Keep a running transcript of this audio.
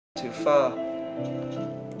Too far.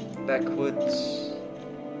 Backwards.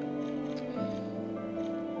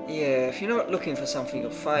 Yeah, if you're not looking for something,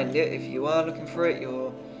 you'll find it. If you are looking for it,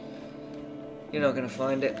 you're not gonna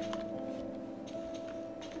find it.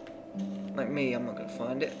 Like me, I'm not gonna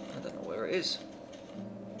find it. I don't know where it is.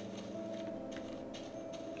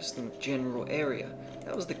 Just in the general area.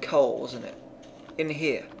 That was the coal, wasn't it? In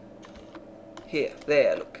here. Here.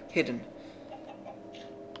 There, look. Hidden.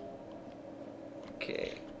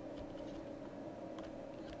 Okay.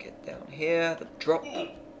 Get down here. The drop.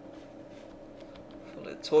 Full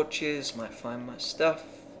of torches. Might find my stuff.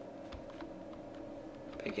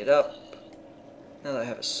 Pick it up. Now that I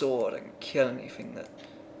have a sword, I can kill anything that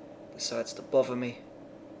decides to bother me.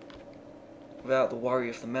 Without the worry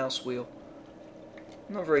of the mouse wheel.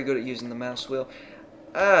 I'm not very good at using the mouse wheel.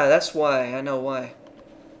 Ah, that's why. I know why.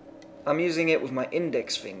 I'm using it with my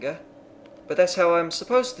index finger. But that's how I'm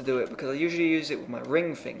supposed to do it, because I usually use it with my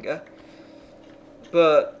ring finger.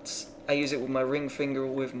 But I use it with my ring finger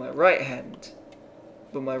with my right hand.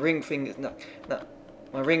 But my ring finger... No.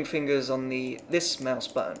 My ring finger's on this mouse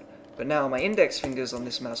button. But now my index finger's on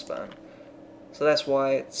this mouse button. So that's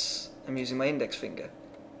why I'm using my index finger.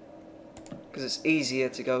 Because it's easier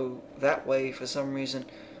to go that way for some reason.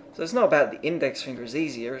 So it's not about the index finger is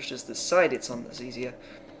easier, it's just the side it's on that's easier.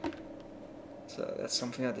 So that's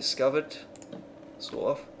something I discovered,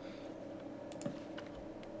 sort of.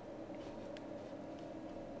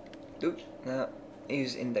 Oop, now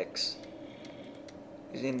use index.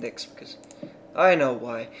 Use index because I know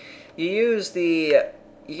why. You use the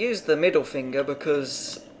middle finger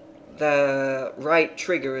because the right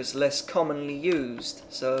trigger is less commonly used.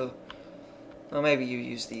 So, or maybe you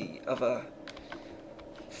use the other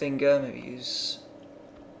finger. Maybe use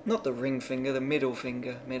not the ring finger, the middle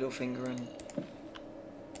finger and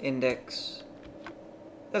index.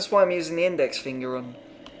 That's why I'm using the index finger on,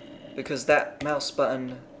 because that mouse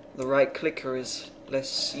button, the right clicker, is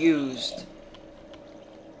less used.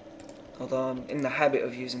 Although I'm in the habit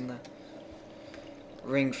of using the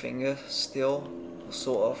ring finger still,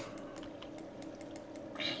 sort of.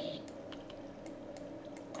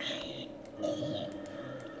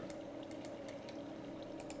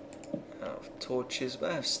 Out of torches,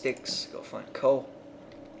 but I have sticks. Gotta find coal.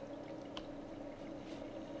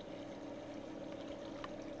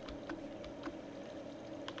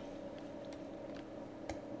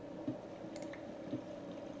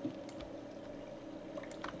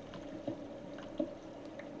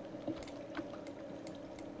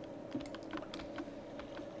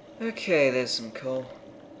 Okay, there's some coal.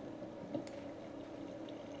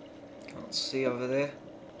 Can't see over there.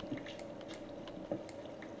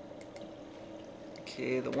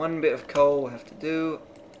 Okay, the one bit of coal we'll have to do.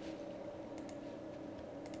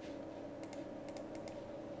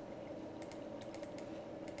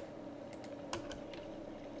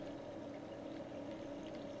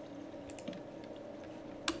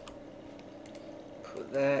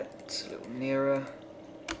 Put that a little nearer.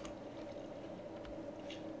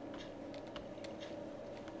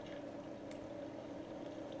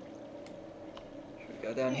 Should we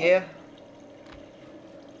go down here?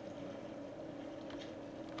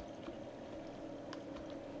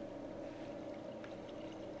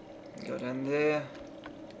 Go down there.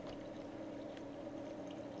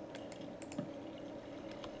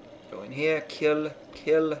 Go in here, kill.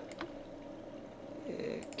 Kill.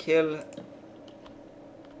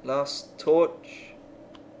 Last torch.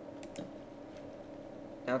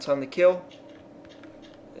 Now time to kill.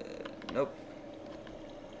 Nope.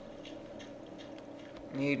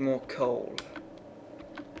 Need more coal.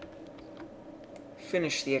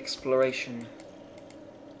 Finish the exploration.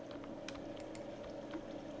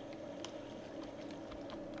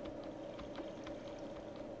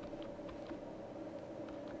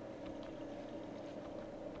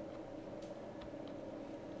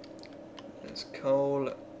 There's coal.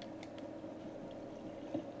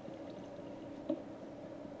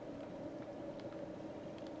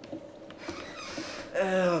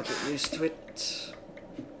 I'll get used to it.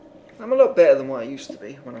 I'm a lot better than what I used to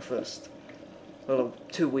be when I first, well,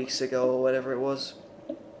 2 weeks ago or whatever it was.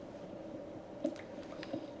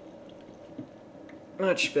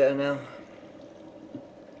 Much better now.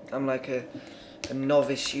 I'm like a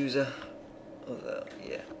novice user. Although,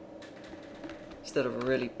 yeah. Instead of a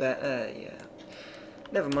really bad, yeah.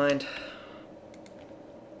 Never mind.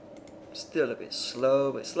 Still a bit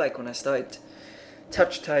slow, but it's like when I started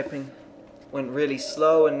touch typing. Went really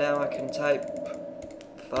slow and now I can type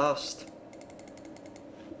fast.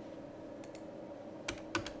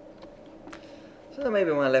 So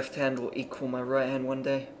maybe my left hand will equal my right hand one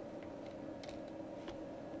day.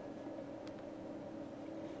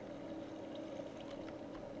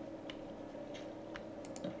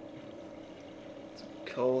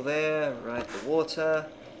 coal there, right the water.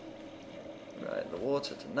 Right the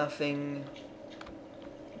water to nothing.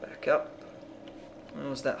 Back up. Where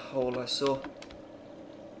was that hole I saw?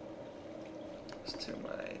 It's to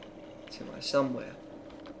my somewhere.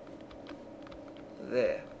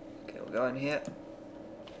 There. Okay, we'll go in here.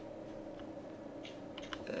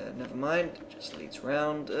 Never mind, it just leads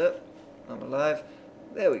round. I'm alive.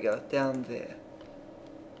 There we go, down there.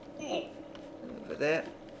 Over there.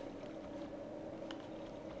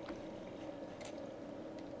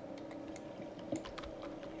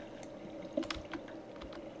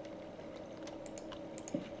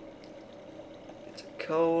 Bit of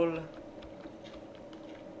coal.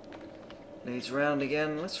 Leads round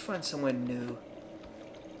again. Let's find somewhere new.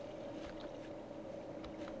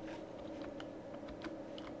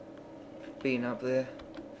 Been up there.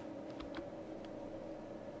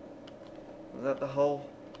 Was that the hole?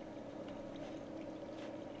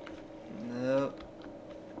 No.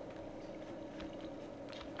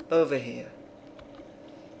 Over here.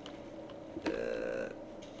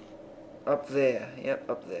 Up there. Yep,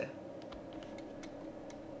 up there.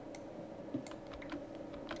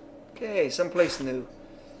 Okay, someplace new.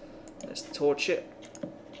 Let's torch it.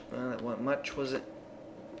 Well, that wasn't much, was it?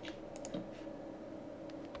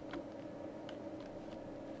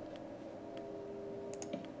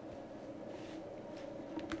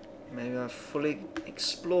 Maybe I've fully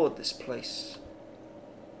explored this place.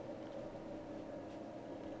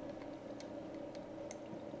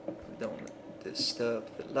 We don't want to disturb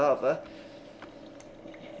the lava.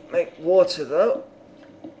 Make water though.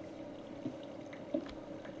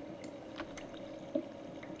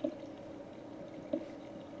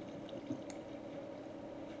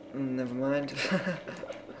 Never mind.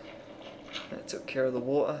 That took care of the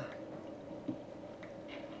water.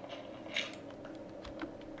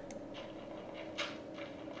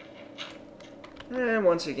 And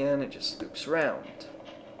once again, it just loops round.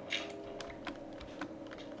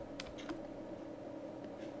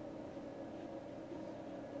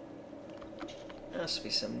 Must be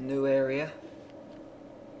some new area.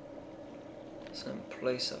 Some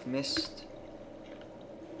place I've missed.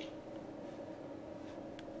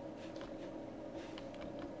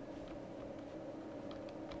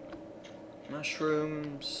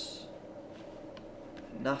 Mushrooms.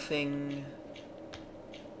 Nothing.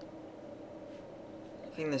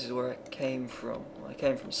 I think this is where I came from. Well, I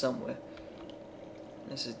came from somewhere.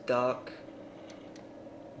 This is dark.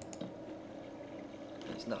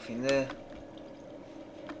 There's nothing there.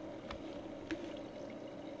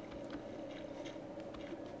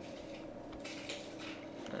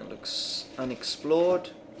 That looks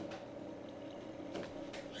unexplored.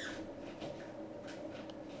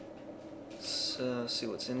 So, see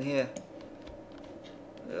what's in here.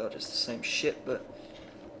 Oh, just the same shit, but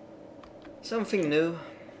something new.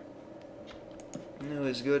 New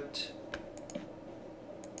is good.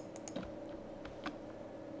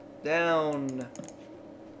 Down.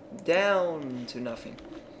 Down to nothing.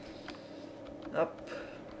 Up.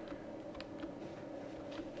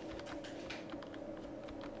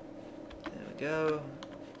 There we go.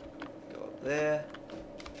 Go up there.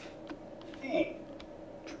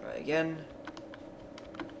 Try again.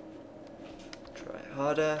 Try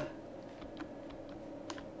harder.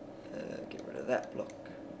 Get rid of that block.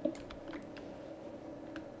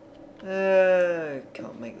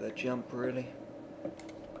 Can't make the jump really.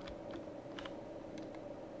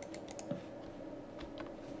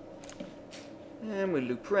 And we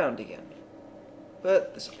loop round again.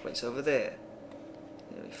 But there's a place over there.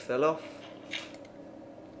 Nearly fell off.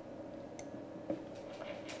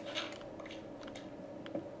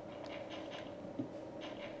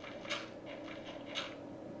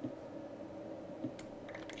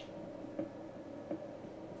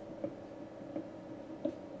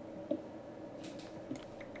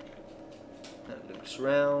 That loops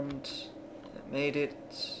round. That made it.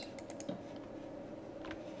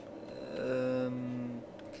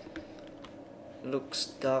 Looks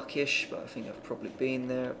darkish, but I think I've probably been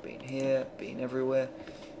there, been here, been everywhere.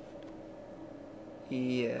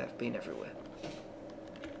 Yeah, I've been everywhere.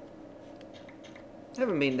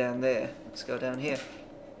 Haven't been down there. Let's go down here.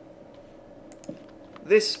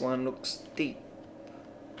 This one looks deep.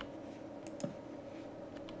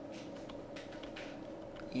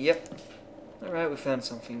 Yep. Alright, we found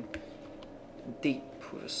something deep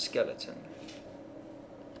with a skeleton.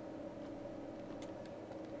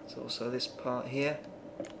 There's also this part here.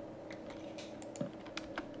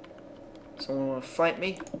 Someone want to fight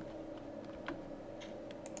me?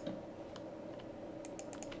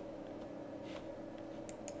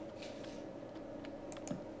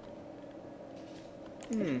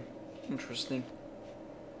 Interesting.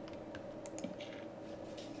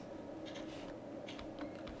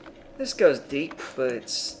 This goes deep, but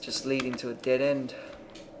it's just leading to a dead end.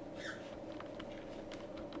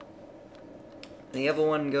 The other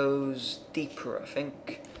one goes deeper, I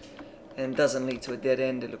think, and doesn't lead to a dead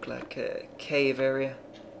end. It looked like a cave area.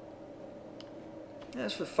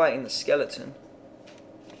 As for fighting the skeleton,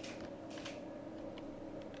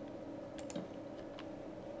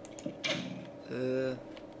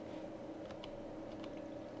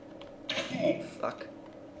 fuck.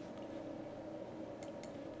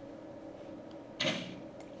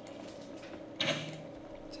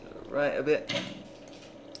 To the right a bit.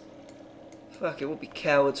 Fuck, it will be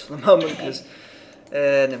cowards for the moment, because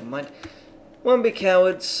never mind. Won't be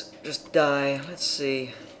cowards, just die. Let's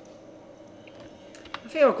see. I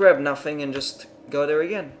think I'll grab nothing and just go there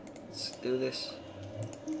again. Let's do this.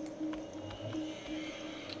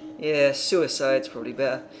 Yeah, suicide's probably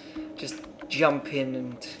better. Just jump in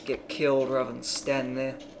and get killed rather than stand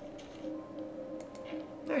there.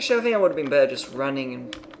 Actually, I think I would have been better just running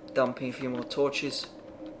and dumping a few more torches.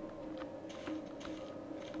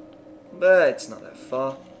 But it's not that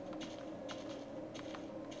far.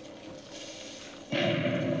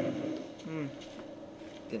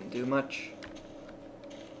 Didn't do much.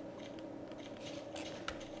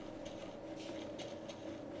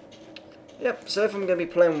 Yep, so if I'm going to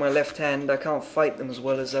be playing with my left hand, I can't fight them as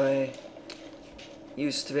well as I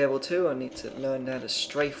used to be able to. I need to learn how to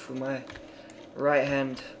strafe with my right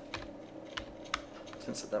hand,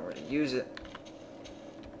 since I don't really use it.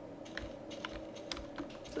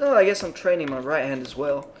 So I guess I'm training my right hand as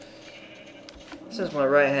well. Since my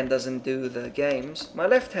right hand doesn't do the games, my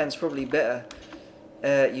left hand's probably better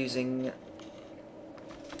at using...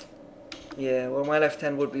 Yeah, well, my left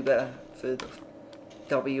hand would be better for the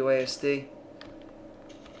WASD.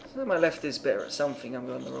 So my left is better at something. I'm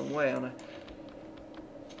going the wrong way, aren't I?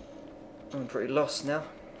 I'm pretty lost now.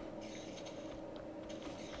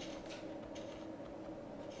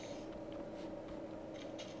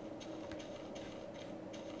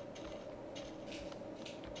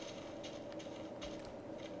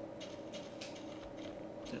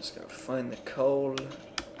 Just go find the coal.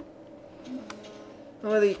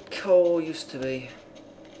 Where the coal used to be.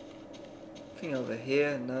 I think over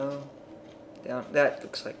here, no. Down, that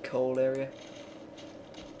looks like coal area.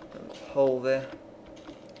 A little hole there.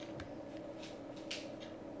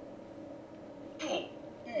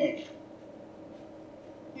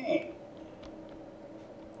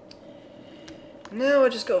 Now I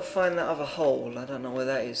just gotta find that other hole. I don't know where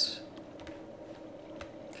that is.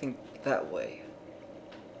 I think that way.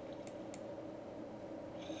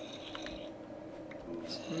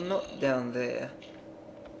 It's not down there.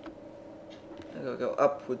 I gotta go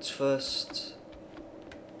upwards first.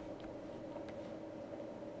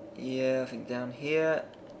 Yeah, I think down here.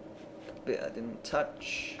 A bit I didn't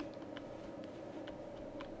touch.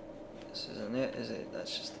 This isn't it, is it?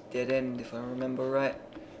 That's just a dead end if I remember right.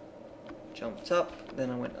 Jumped up, then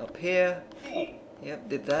I went up here. Yep,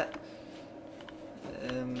 did that.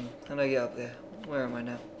 How do I get up there? Where am I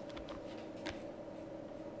now?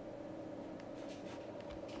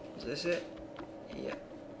 Is this it? Yeah.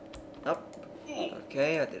 Up.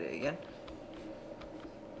 Okay, I did it again.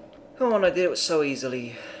 Come on, I did it so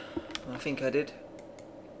easily. I think I did.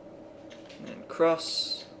 And then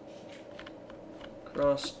cross.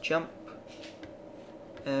 Cross, jump.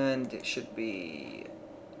 And it should be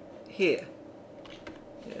here.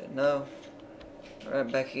 Yeah, no.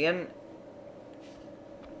 Alright, back again.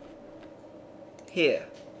 Here.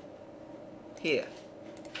 Here.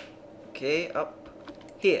 Okay, up.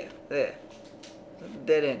 Here. There.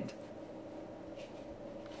 Dead end.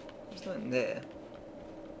 There's nothing there.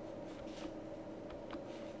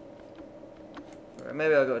 Alright,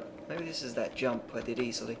 maybe I'll go. Maybe this is that jump I did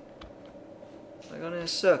easily. I got in a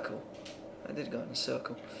circle. I did go in a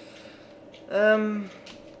circle. I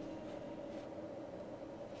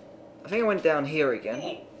think I went down here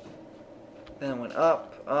again. Then I went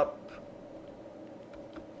up, up,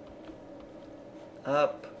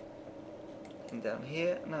 up, and down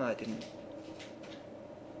here. No, I didn't.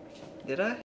 Did I?